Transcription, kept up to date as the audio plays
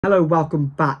Hello, welcome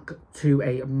back to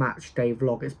a match day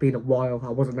vlog. It's been a while. I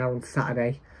wasn't there on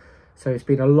Saturday, so it's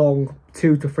been a long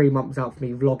 2 to 3 months out for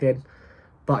me vlogging.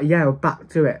 But yeah, we're back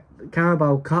to it.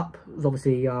 Carabao Cup was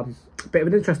obviously a bit of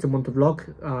an interesting one to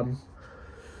vlog.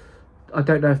 I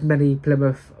don't know if many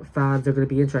Plymouth fans are going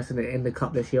to be interested in the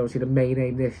cup this year. Obviously, the main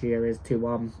aim this year is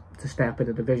to stay up in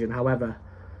the division. However,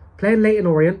 playing Leyton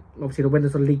Orient, obviously the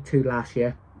winners of League 2 last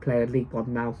year, playing League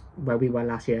 1 now, where we were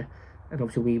last year. And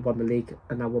obviously we won the league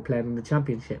and now we're playing in the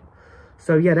championship.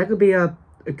 So yeah, they're going to be a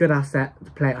good asset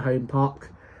to play at home park.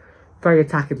 Very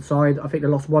attacking side. I think they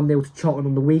lost 1-0 to Charlton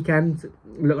on the weekend.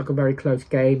 It looked like a very close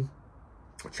game.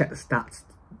 I checked the stats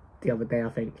the other day, I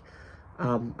think.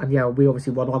 And yeah, we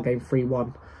obviously won our game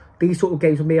 3-1. These sort of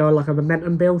games for me are like a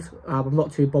momentum build. I'm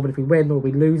not too bothered if we win or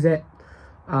we lose it.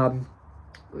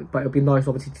 But it'll be nice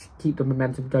obviously to keep the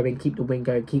momentum going, keep the win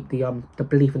going, keep the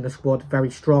belief in the squad very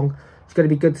strong. It's going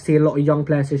to be good to see a lot of young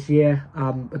players this year.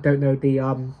 I don't know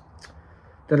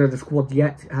the squad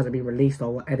yet. It hasn't been released.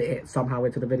 I'll edit it somehow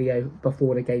into the video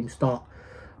before the game start.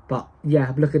 But yeah,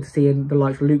 I'm looking to seeing the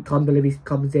likes of Luke Cundall if he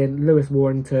comes in, Lewis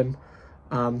Warrington,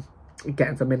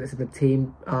 getting some minutes in the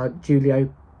team.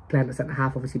 Julio playing at centre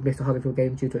half, obviously missed a Huddersfield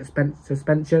game due to a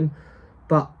suspension.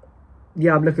 But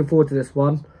yeah, I'm looking forward to this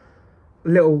one.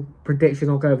 Little prediction,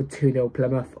 I'll go over 2-0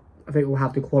 Plymouth. I think we'll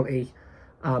have the quality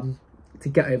to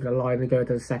get over the line and go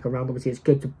into the second round. Obviously, it's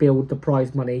good to build the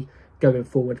prize money going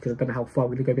forward because I don't know how far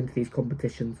we're going to go into these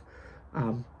competitions.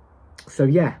 So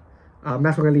yeah, that's where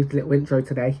I'm going to leave the little intro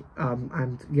today.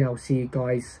 And yeah, I'll see you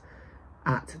guys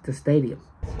at the stadium.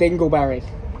 Dingleberry.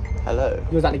 Hello.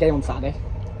 You was at the game on Saturday.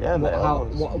 Yeah, mate.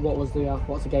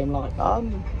 What's the game like?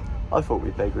 I thought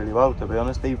we played really well, to be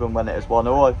honest. Even when it was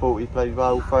 1-0, I thought we played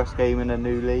well. First game in a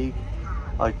new league.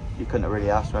 You couldn't really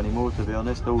ask for any more, to be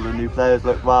honest. All the new players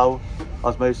looked well. I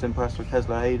was most impressed with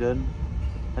Kessler Hayden.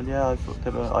 And yeah,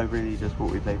 I really just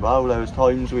thought we played well. There was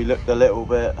times we looked a little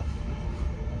bit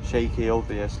shaky,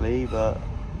 obviously, but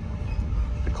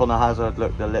Connor Hazard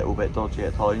looked a little bit dodgy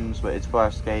at times. But his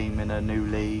first game in a new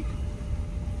league,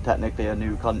 technically a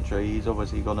new country, he's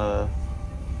obviously going to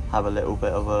have a little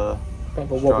bit of a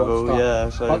struggle. Yeah,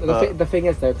 so the thing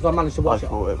is though, because I managed to watch I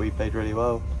thought we played really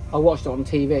well. I watched it on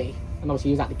TV, and obviously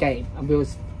he was at the game, and we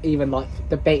was even like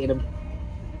debating and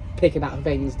picking out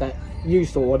things that you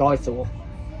saw and I saw.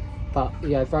 But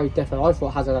yeah, it's very different. I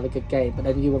thought Hazard had a good game, but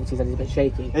then you obviously said he's a bit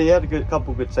shaky. Yeah, he had a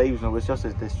couple of good saves, and it was just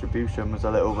his distribution was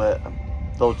a little bit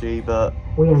dodgy. But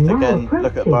again,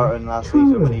 look at Burton last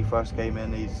season when he first came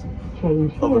in. He's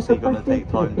obviously going to take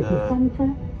time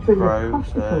to grow.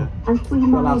 So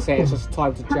well, that's it. It's just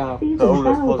time to gel. But all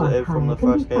looks positive from the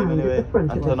first game anyway.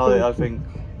 And tonight, I think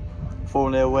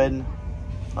 4-0 win.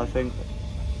 I think.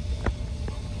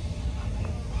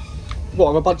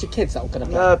 What, a bunch of kids that were going to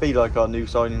play? Yeah, it'd be like our new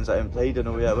signings that haven't played in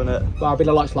all yet, wouldn't it? Well, it'd be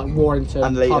the likes like Warrington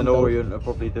and Leyton Orient would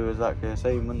probably do exactly the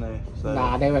same, wouldn't they? So,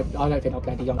 nah, they won't. I don't think they'll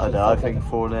play the youngsters. I think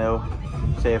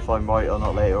 4-0. See if I'm right or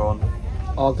not later on.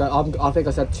 I'll go. I think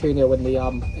I said 2-0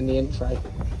 in the intro.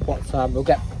 We'll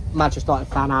get Manchester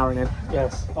United fan Aaron in.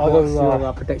 Yes. What's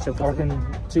your prediction for? I reckon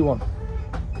 2-1.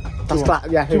 That's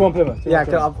flat. Yeah. 2-1 Plymouth. Yeah,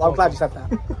 I'm glad you said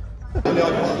that.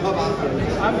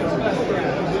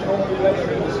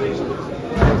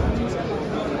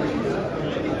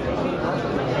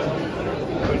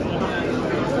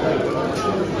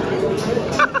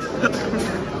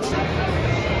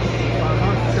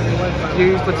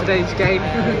 Views for today's game.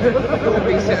 We'll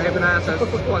be sitting over there, so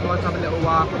it's quite nice to have a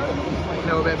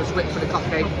little bit of a switch for the cup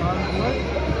game.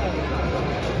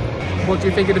 What do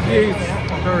you think of the views?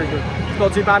 Very good. It's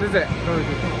not too bad, is it? Very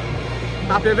good.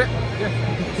 Happy with it? Yeah.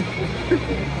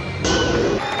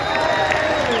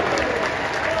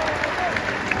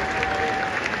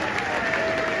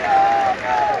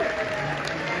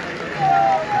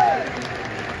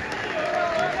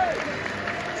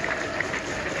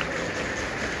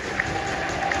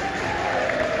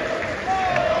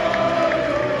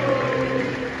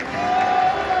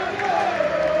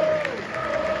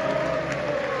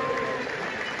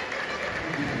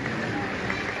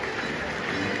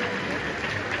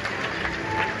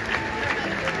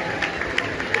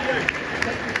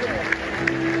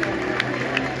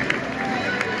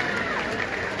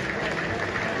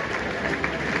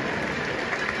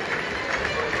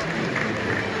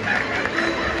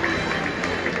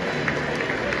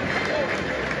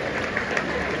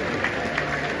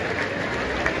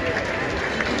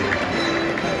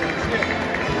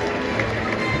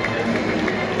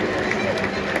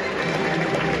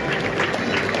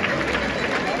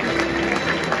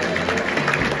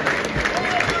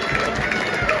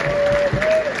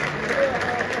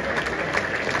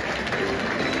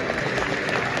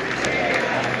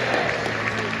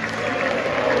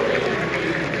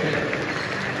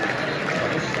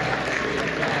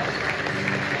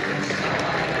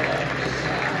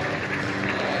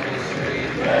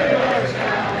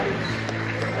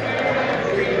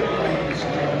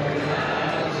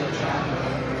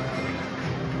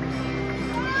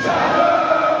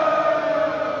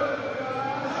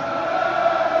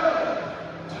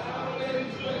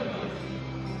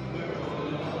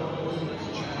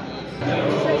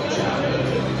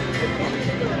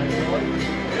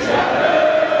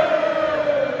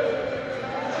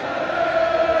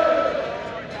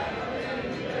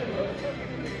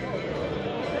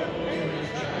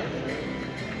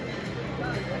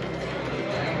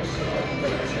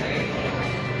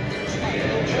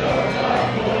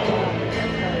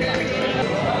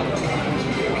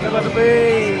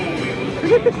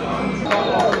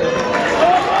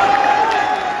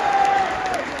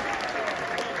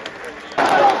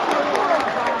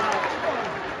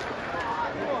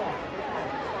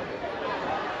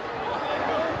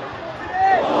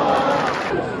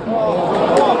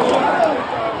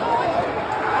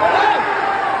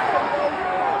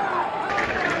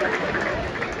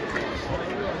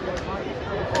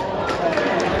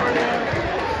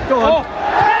 Go on.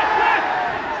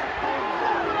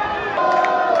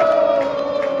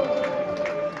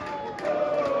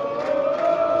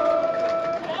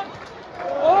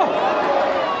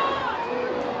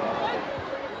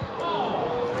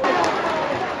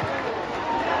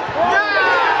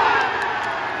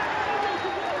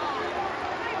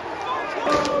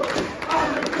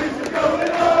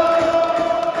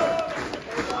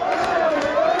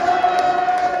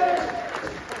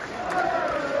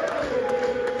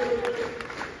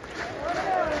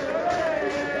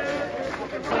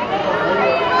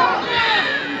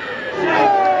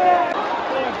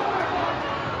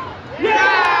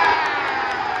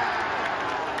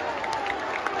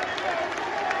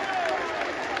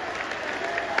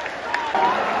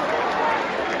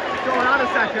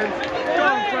 Second. Go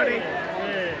on, Freddie.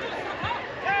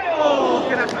 Oh,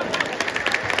 good effort.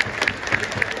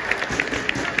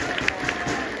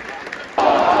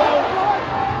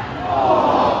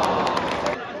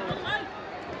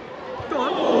 Go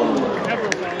on.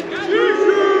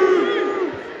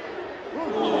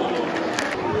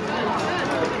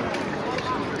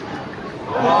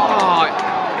 Oh.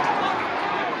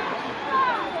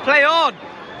 Play on.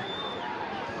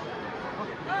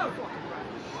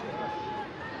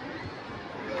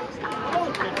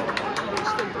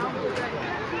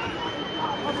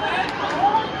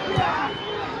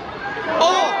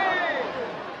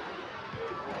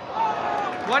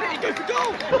 Why didn't he go for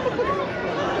goal?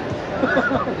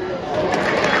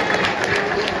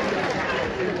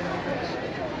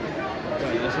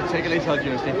 Let's take a little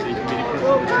jurisdiction for me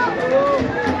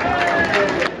to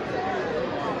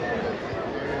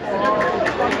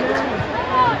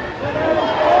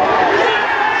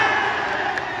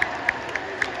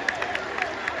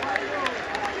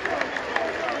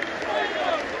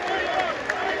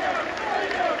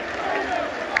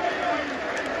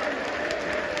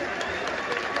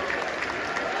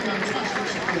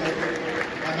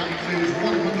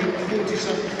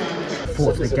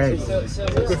Thoughts of the game?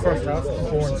 Good first half,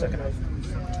 poor in the second half.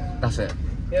 That's it.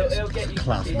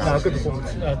 Class, No, man. good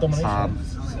performance. Domination.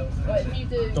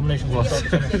 Domination from start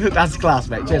to finish. That's class,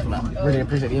 mate. Cheers for that. Really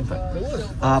appreciate the input.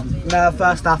 No,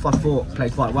 first half I thought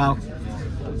played quite well.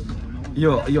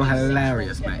 You're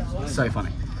hilarious, mate. So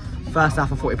funny. First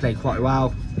half I thought he played quite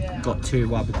well. Got two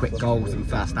quick goals in the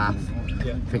first half.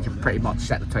 Yeah. I think it pretty much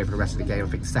set the tone for the rest of the game. I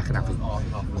think the second half was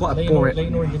quite a Leyton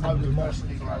boring. Orient didn't do much.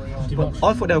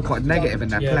 I thought they were quite negative in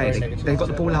their Yeah, play. very negative. They got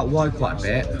the ball out wide quite a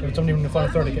bit. It's only in the final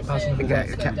third they kept passing the ball.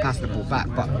 They kept passing the ball back,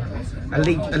 but a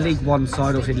League One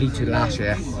side, obviously League Two last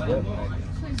year.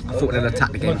 I thought they'd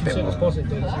attack the game a Like you bit said, it's more.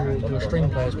 positive that your string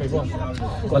players played well.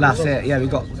 Well, that's it. Yeah, we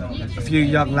got a few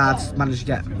young lads managed to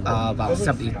get about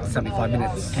 75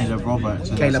 minutes. Caleb Roberts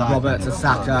And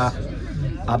Saka.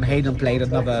 Hayden played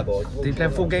another. Did he play a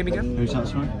full game again? Who's that,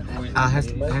 sorry?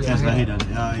 Hayden.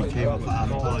 Yeah, he came off at half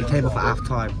time. He came off at half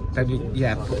time. Then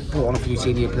brought on a few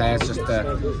senior players just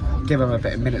to give them a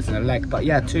bit of minutes in the leg. But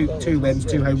yeah, two wins,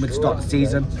 2 home wins to start the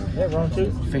season. Yeah, round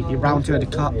two. I think round 2 of the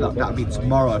cup, that'll be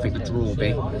tomorrow. I think the draw will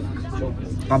be.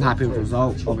 I'm happy with the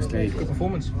result, obviously. Good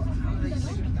performance.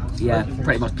 Yeah,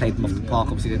 pretty much played them off the park.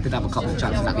 Obviously, they did have a couple of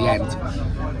chances at the end,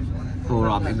 or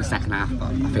in the second half. But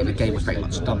I think the game was pretty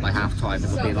much done by half time,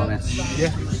 if we're being honest. Yeah,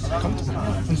 comfortable.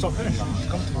 From start to finish, it's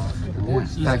comfortable.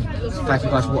 Yeah. Thank you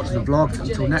guys for watching the vlog.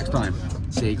 Until next time,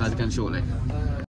 see you guys again shortly.